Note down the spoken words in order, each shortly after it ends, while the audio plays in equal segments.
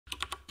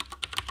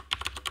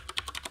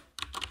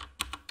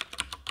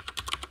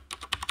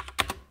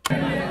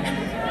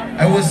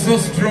was so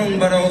strong,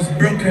 but I was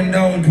broken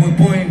down to a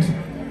point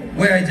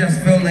where I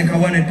just felt like I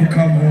wanted to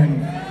come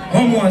home.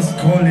 Home was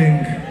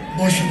calling.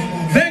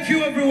 Thank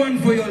you everyone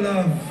for your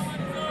love.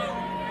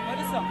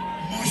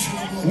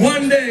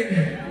 One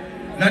day,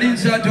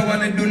 nalinchato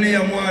wane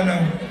dunia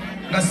mwana.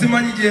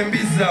 Nasimanyi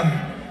jembiza.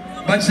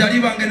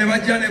 Bachali bange ne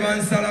bajane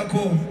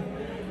bansalako.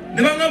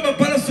 Ne bangamba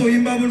Pallaso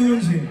oyimba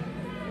bulungi.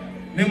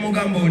 Ne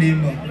mugamba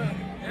olimba.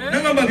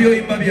 Nangamba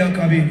byoyimba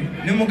byakabi.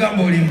 Ne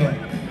mugamba olimba.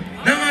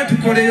 Nanga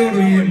tukoleyo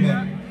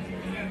oluyimba.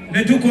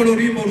 Ne tukola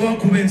oluyimba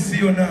olwakuba ensi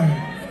yonna.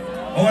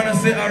 I want to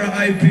say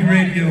RIP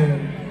Radio.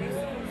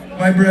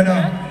 My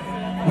brother,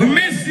 we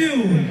miss you.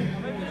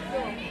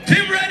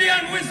 Team Ready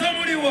and Weasel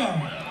Manizo.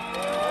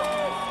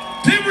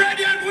 Team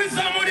Ready and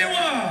Weasel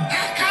Manizo.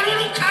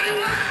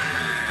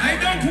 I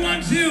don't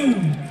want you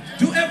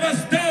to ever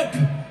stop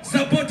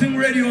supporting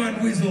Radio and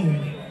Weasel.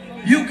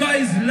 You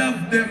guys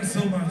love them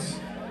so much.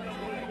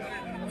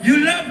 You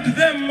loved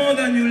them more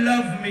than you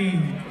love me.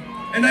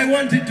 And I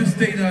want it to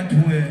stay that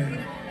way.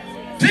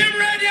 Team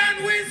Ready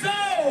and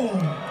Weasel.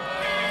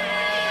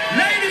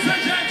 Ladies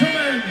and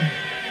gentlemen,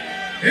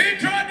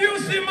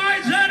 introducing my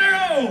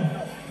general,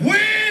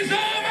 Weasel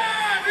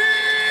Manizo!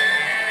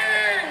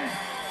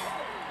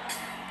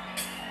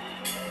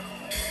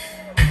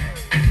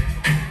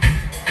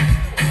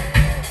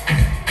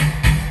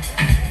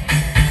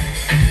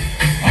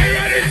 Are you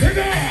ready to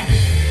go?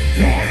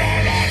 La la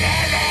la la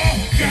la,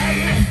 girl.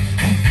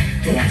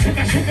 Sugar,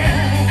 sugar, sugar.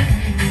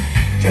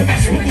 Sugar,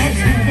 sugar,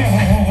 sugar.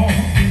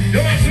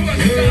 Sugar, sugar,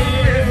 sugar.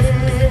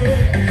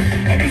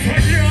 I'm a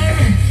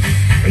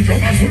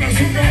sugar, sugar,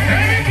 sugar.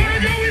 Everybody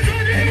go with the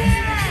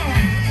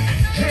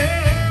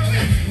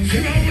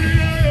sugar,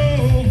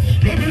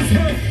 let me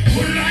say,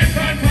 good life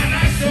and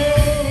Pallaso.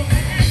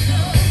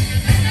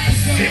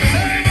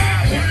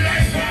 Good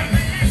life and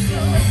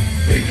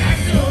we can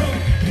go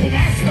to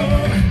Pallaso.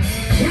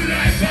 Good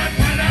life and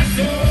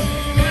Pallaso,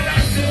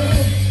 Pallaso,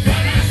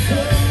 Pallaso.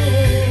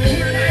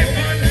 Good life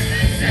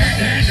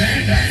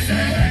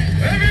and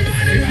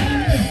everybody go.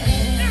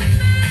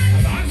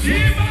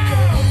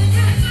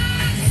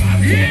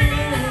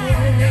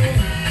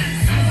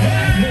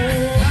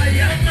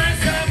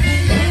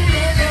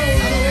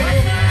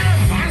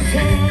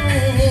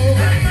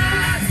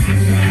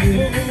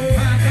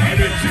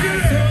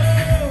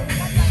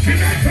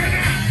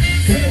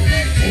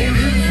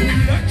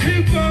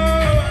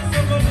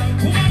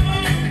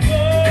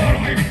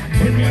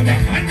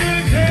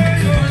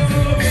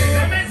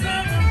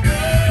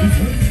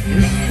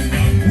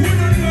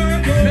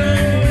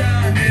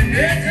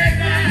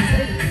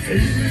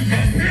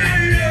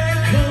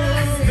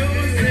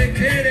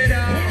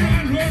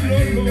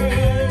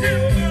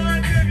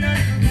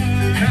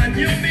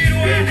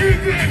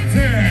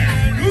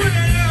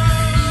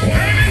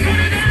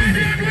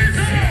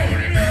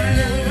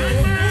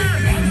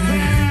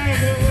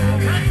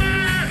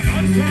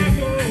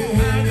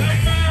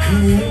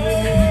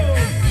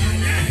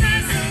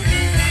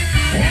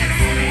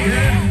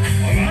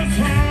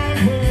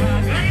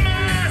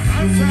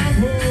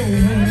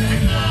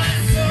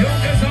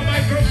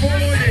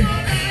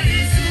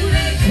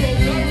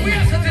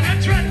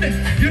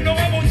 You know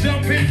I won't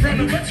jump in front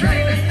of a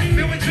train.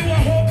 Be with you, I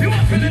hope you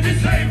are feeling the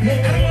same. I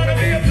don't wanna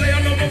be a player,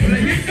 no more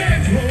playing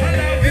games. I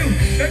love you,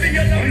 baby,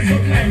 your love is so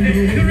kind.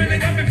 You really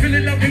got me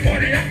feeling like the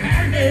body I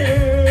can't.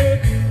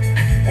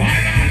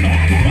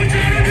 What you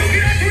gonna do,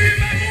 get to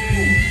him and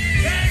move?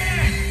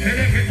 And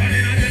everybody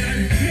in the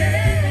night.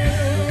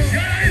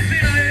 Yeah, I see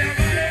I am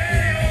a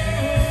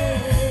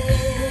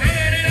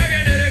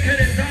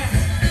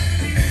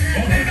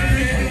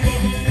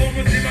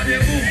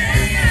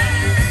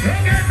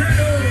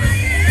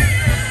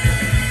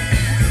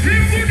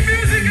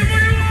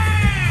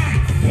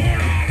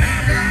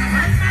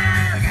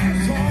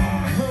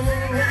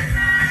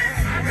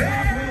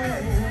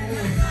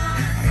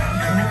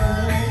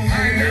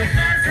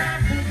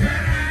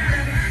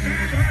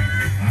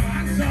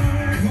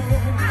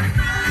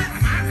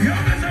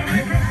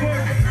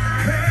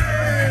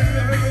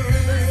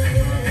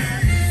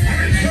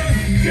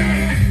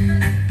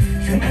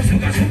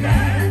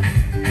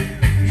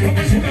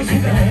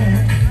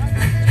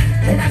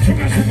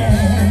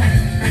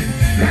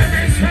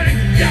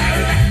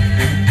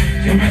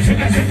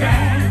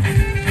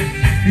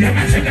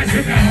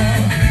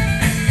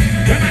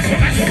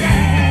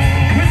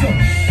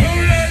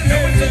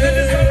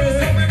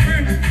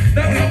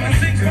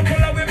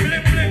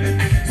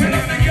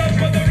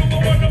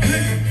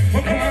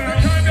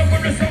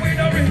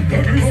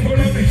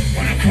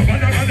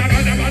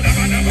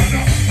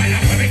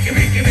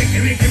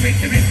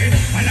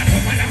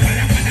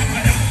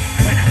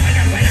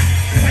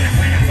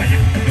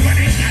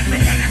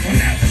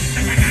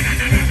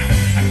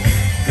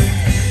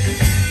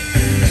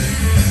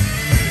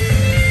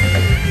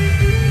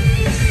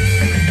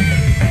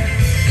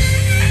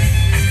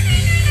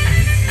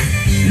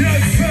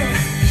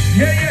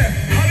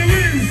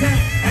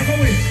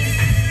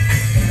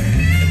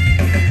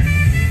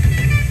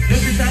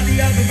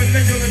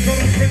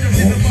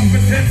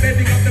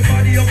baby got the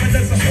body of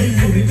Vanessa.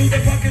 We do the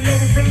fucking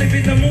love from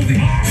living the movie.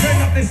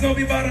 know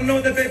me, but I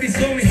know that baby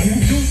saw me.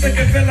 Juice like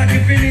it felt like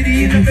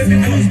infinity in the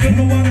baby close. Don't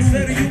know what I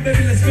said to you,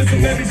 baby. Let's spend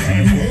some baby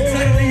sheets.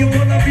 Suddenly you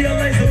wanna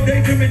realize I'm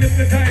daydreaming,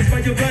 hypnotized by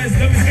your eyes.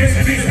 Let me scream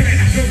and beat.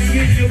 Throw me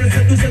in, you're a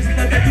seducer,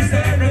 like that you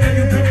said. Rather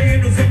you throw me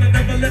in or something,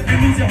 never let me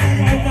lose you.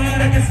 No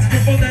matter, I guess it's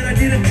before that I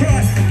didn't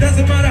try.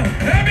 Doesn't matter.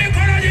 Every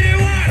corner you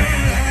didn't want.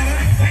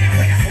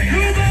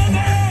 You go,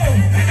 go.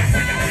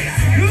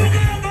 You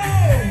go, go.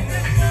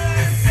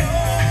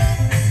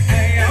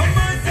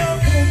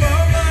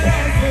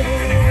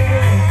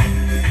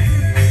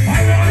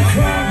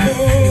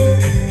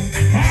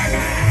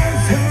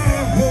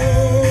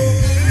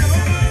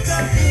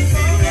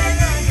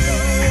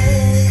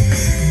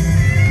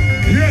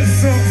 Yes,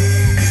 sir.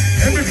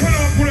 Every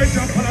corner of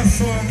Pallaso,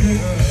 Pallaso.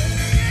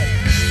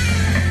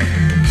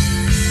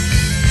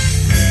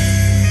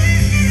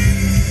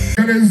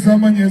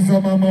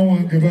 Zamanyeza mama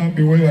wange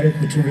bambi webale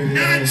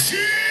kutuberera.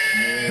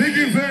 Big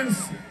events.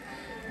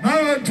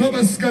 N'abantu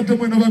abasikate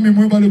mwena bami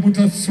mwebale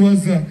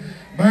mutaswaza.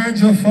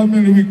 Manja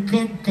family we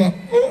conquer.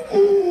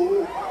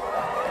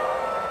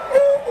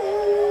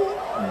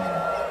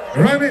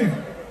 Rani.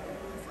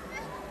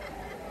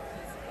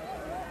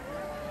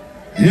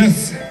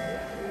 Yes.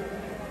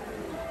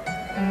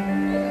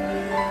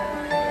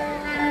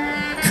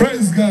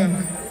 Praise God.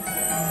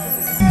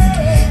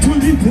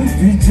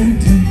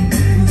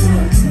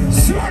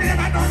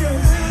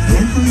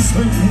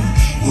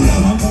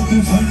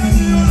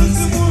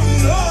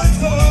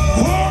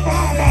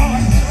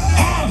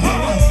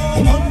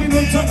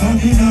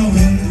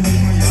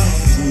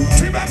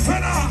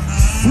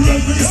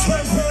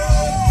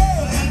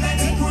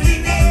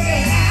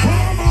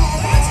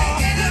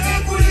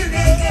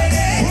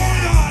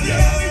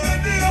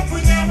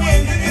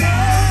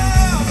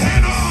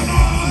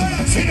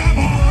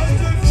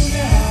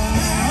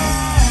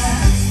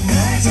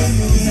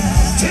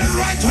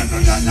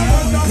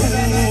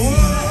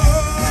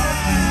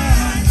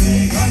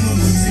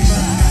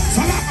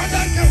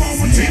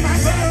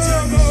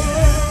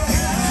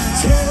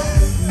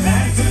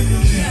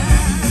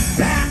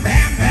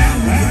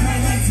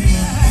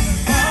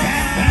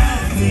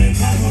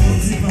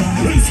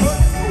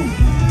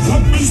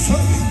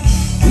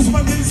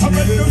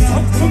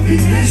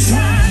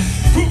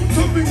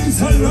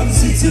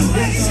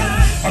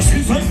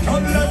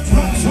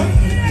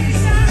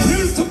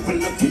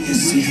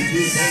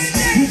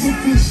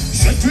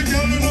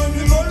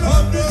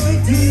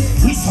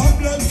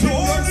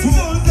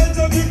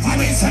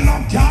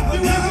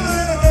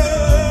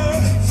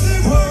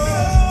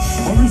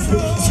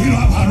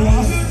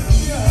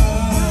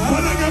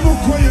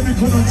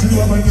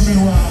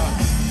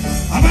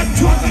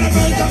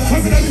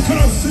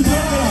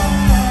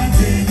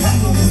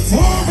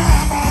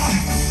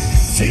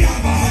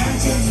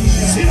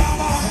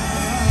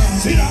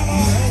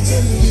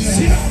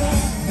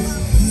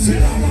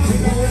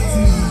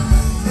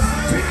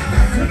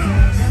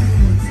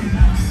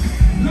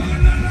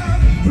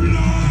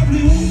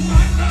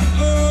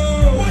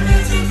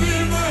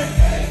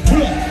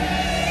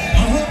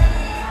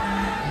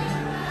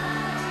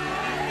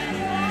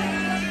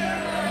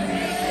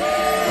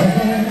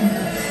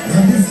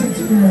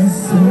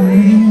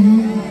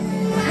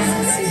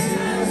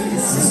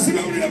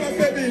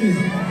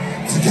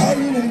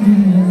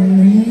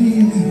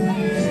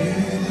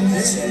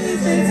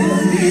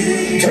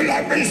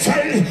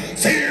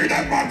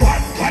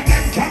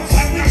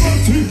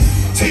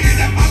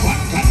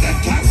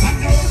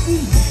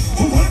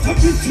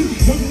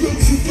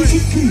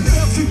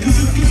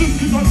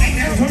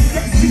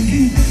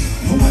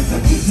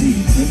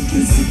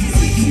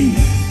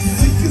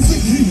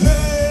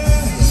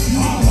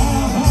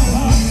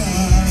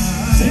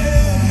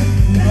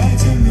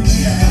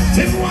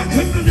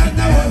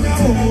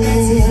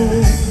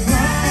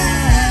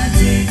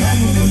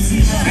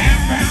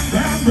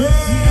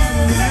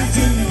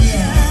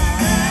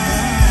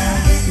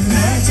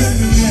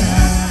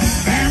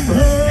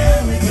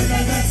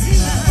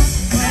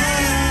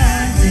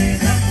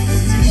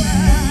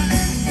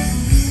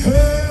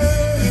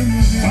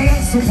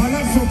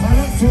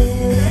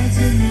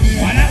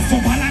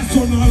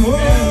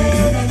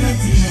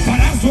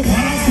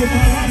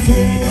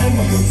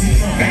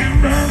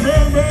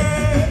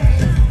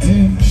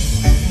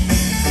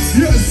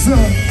 Yes,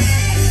 sir.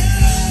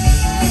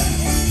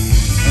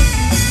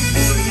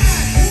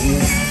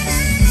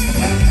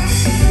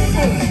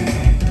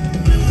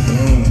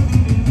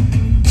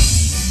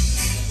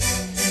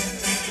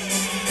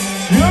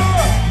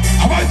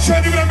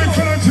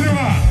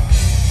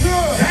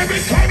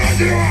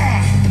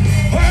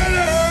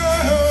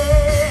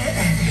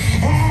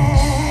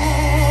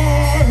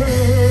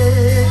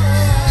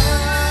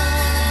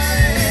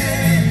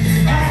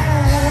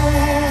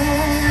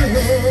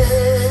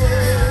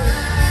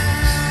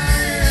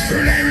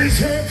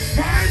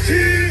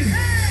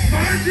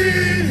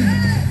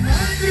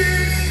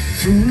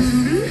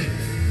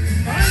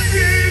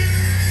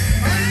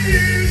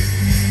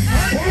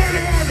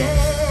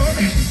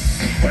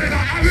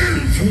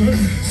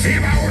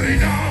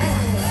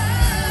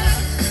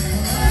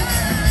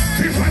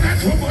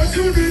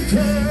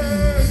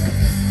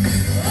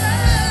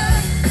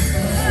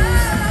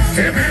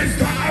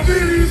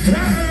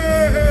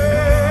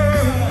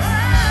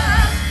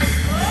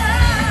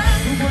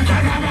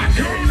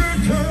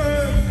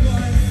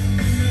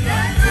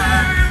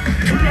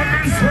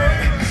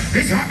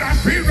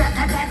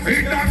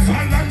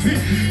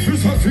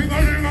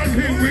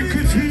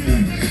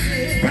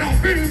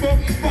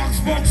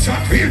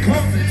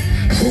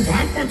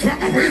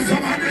 talk of Weasel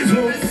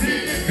Manizo.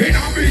 In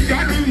a big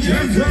and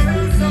gentle.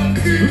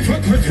 You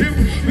talk to him,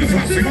 we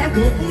fasting on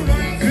road.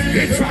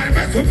 He try to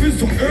mess up his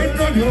soul,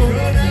 earn you.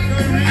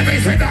 And they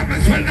say that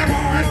man's well never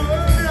on.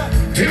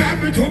 Till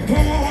I'm in top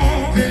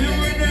power.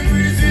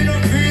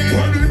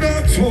 What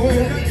not so?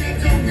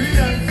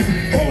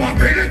 Oh, I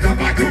bring it up,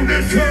 I do the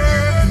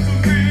turn.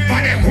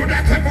 But they could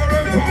have come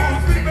forever.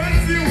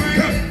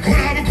 Could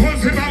have a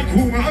cause in my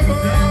cool.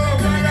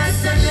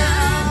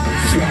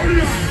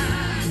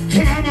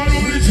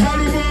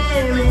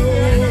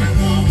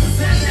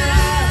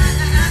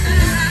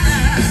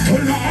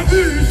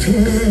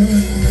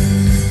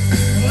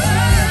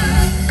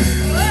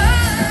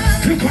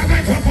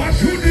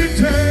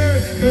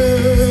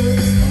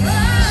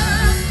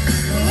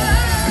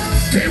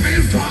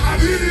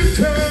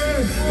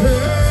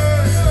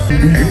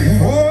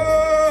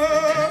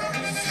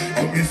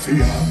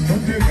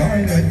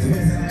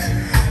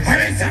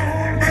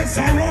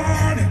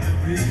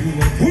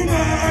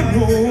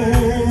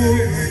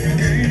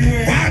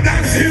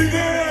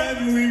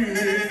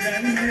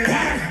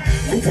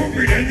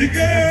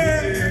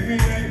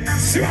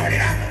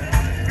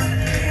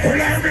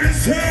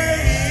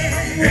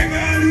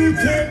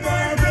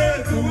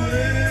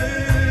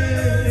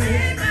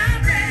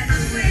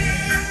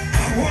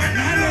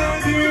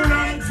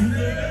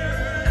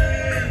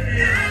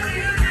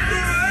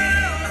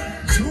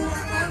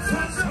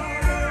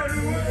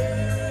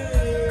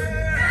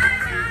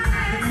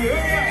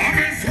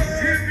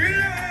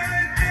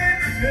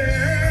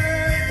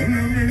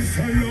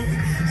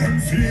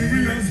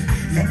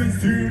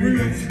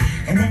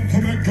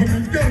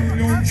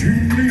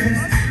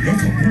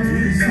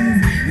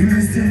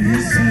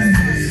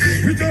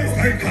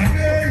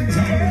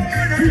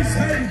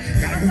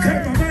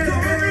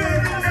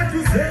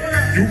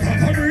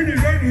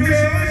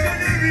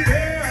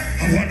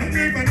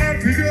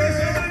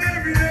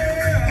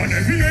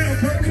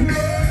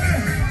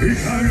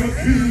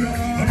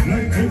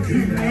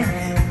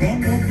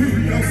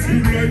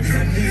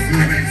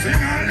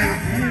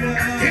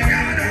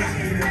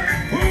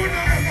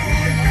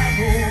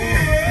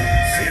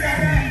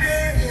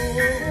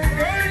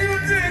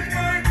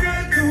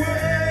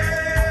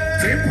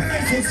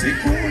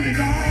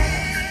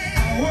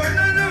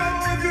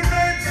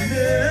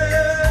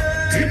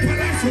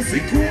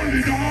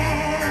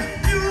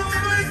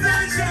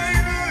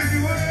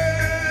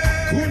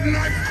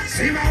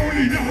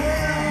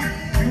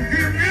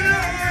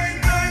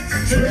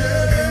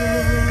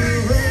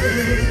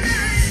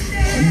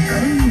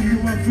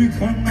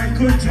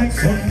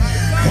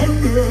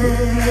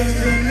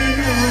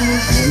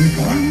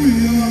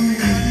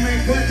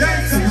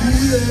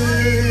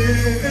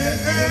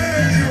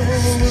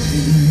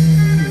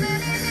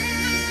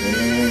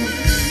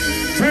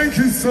 Thank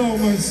you so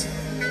much.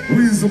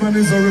 Weasel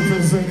Manizo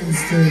representing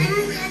state.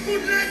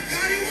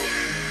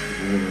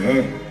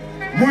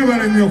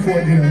 Muevale mio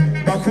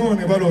cuore,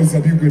 Bacone, Valosa,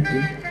 più che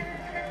te.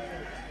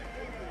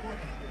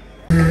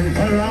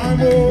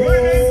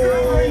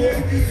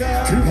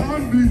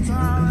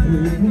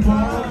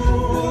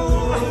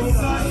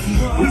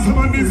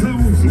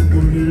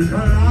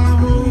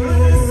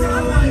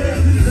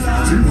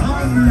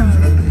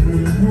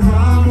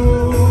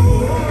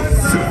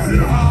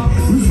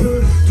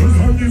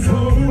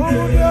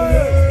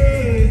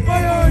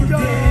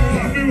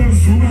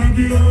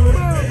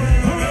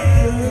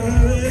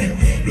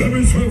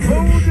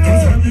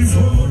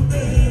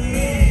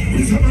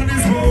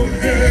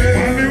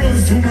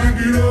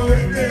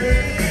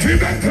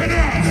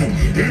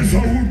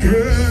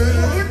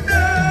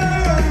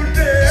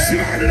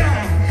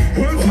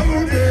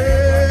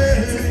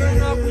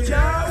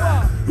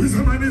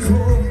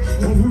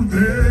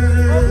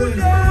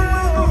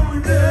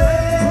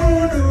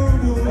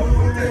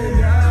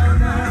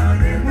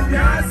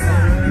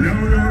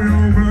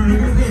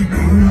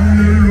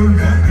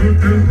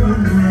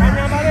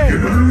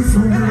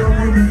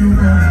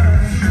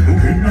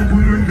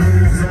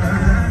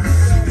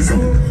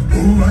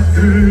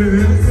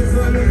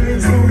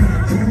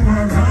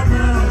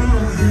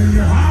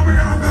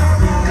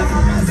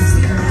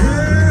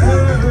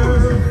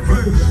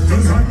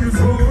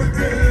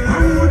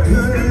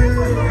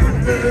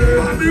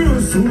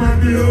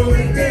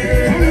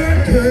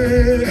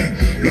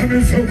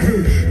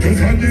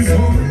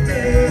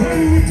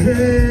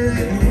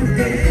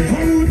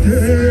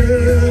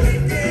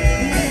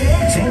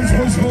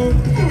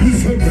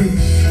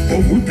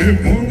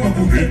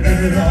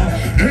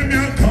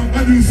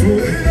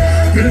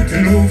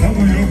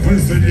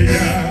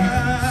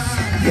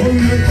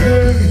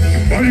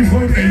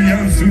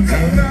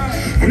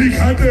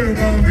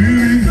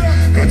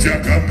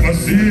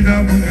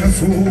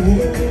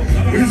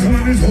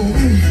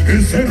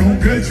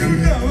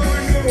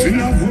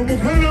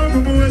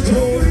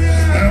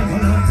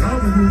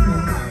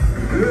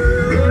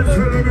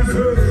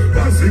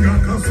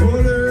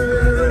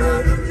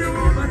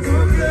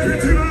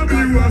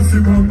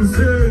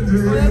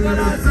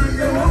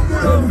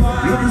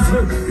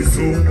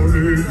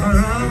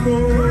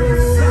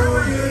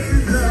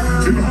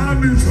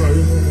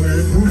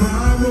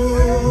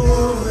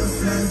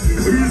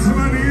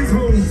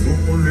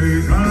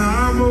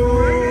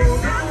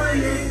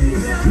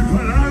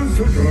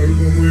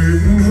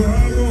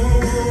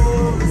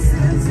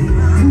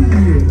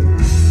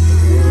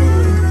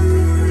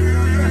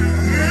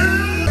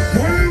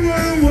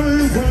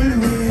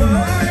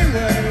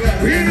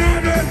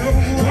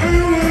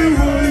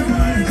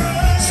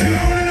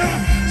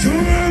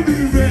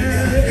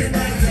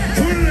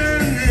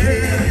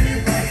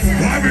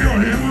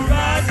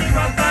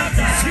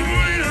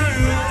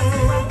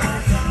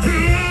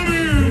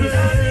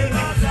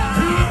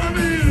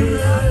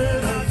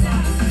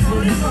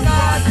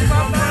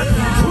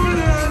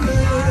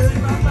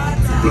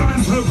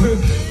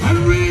 I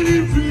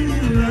really feel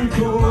like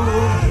gold. I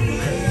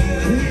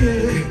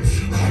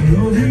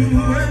love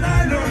you and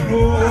I don't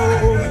know.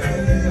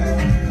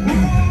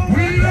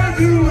 We are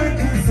doing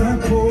this at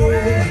home.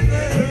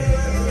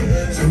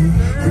 So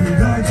we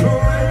got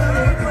joy.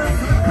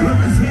 Let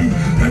me see.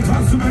 Let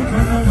us make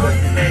another.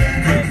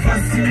 Get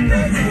fast in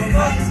the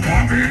box.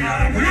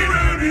 We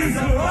are this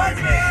award.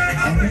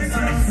 I'm in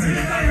some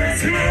see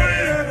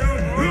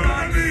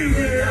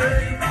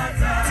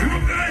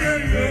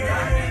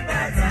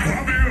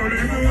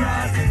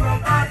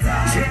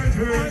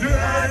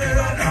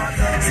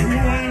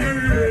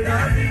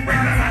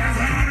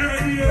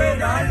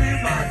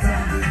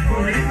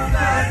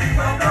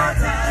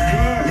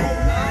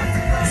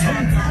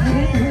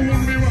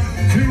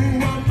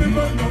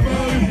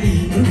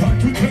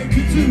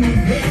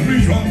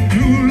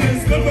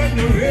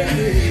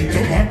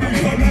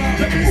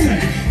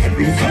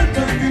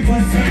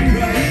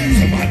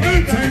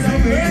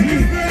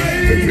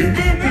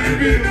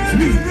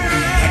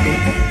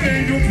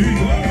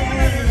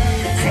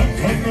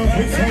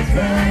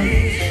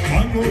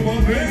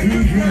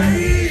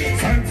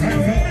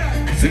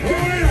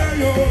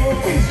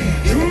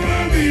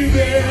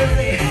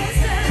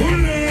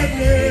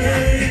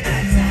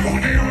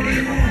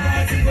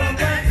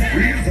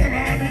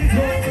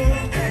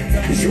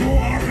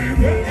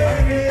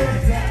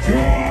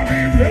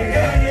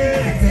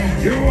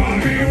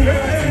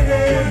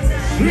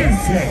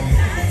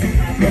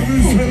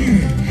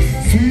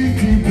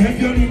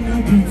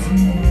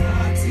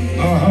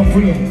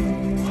pull up.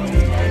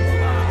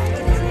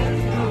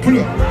 Pull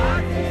up.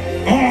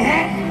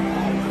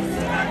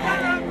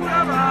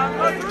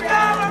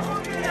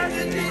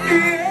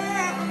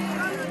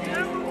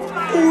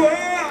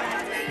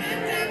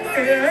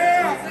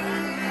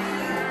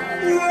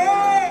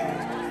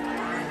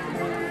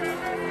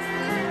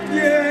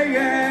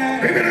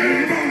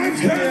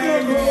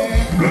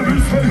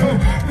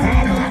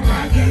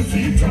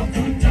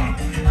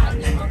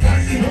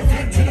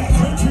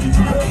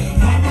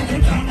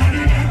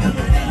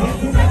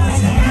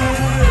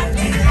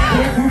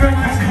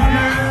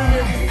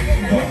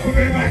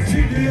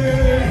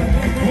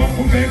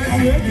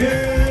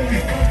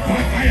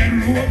 I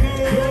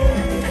am